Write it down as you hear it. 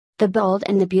The bold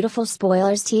and the beautiful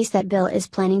spoilers tease that Bill is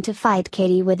planning to fight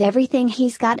Katie with everything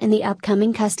he's got in the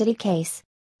upcoming custody case.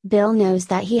 Bill knows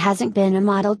that he hasn't been a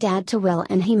model dad to Will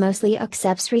and he mostly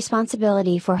accepts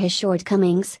responsibility for his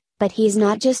shortcomings, but he's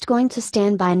not just going to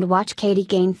stand by and watch Katie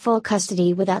gain full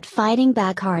custody without fighting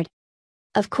back hard.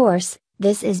 Of course,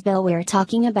 this is Bill we're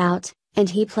talking about, and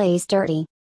he plays dirty.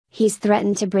 He's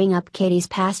threatened to bring up Katie's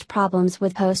past problems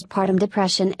with postpartum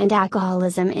depression and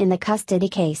alcoholism in the custody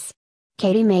case.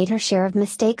 Katie made her share of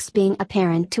mistakes being a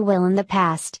parent to Will in the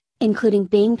past, including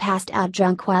being passed out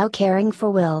drunk while caring for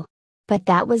Will. But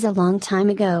that was a long time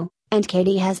ago, and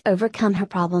Katie has overcome her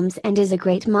problems and is a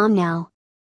great mom now.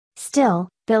 Still,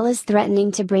 Bill is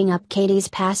threatening to bring up Katie's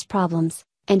past problems,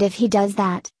 and if he does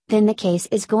that, then the case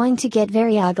is going to get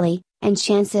very ugly, and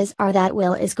chances are that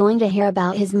Will is going to hear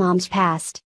about his mom's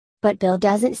past. But Bill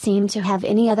doesn't seem to have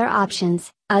any other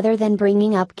options, other than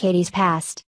bringing up Katie's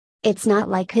past. It's not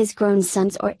like his grown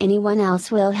sons or anyone else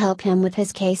will help him with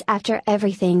his case after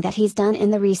everything that he's done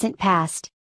in the recent past.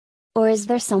 Or is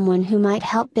there someone who might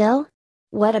help Bill?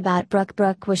 What about Brooke?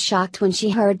 Brooke was shocked when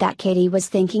she heard that Katie was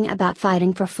thinking about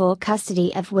fighting for full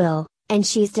custody of Will, and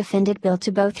she's defended Bill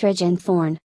to both Ridge and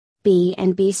Thorn.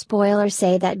 B&B spoilers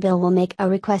say that Bill will make a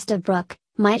request of Brooke.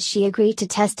 Might she agree to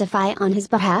testify on his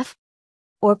behalf?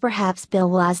 Or perhaps Bill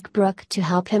will ask Brooke to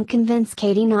help him convince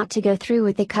Katie not to go through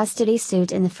with the custody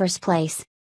suit in the first place.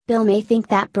 Bill may think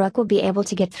that Brooke will be able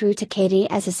to get through to Katie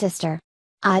as a sister.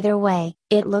 Either way,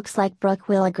 it looks like Brooke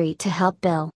will agree to help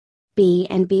Bill.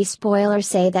 B&B spoilers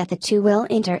say that the two will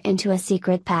enter into a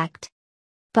secret pact.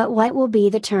 But what will be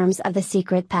the terms of the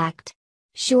secret pact?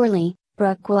 Surely,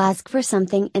 Brooke will ask for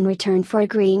something in return for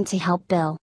agreeing to help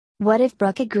Bill. What if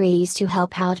Brooke agrees to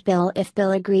help out Bill if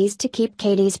Bill agrees to keep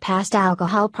Katie's past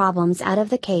alcohol problems out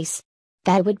of the case?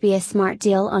 That would be a smart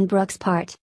deal on Brooke's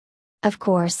part. Of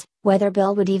course, whether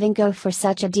Bill would even go for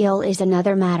such a deal is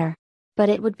another matter. But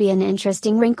it would be an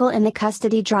interesting wrinkle in the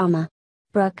custody drama.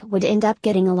 Brooke would end up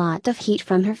getting a lot of heat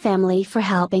from her family for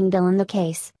helping Bill in the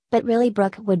case, but really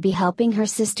Brooke would be helping her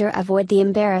sister avoid the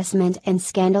embarrassment and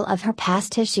scandal of her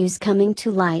past issues coming to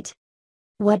light.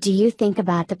 What do you think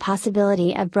about the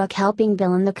possibility of Brooke helping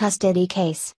Bill in the custody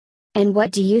case? And what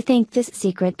do you think this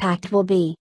secret pact will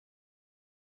be?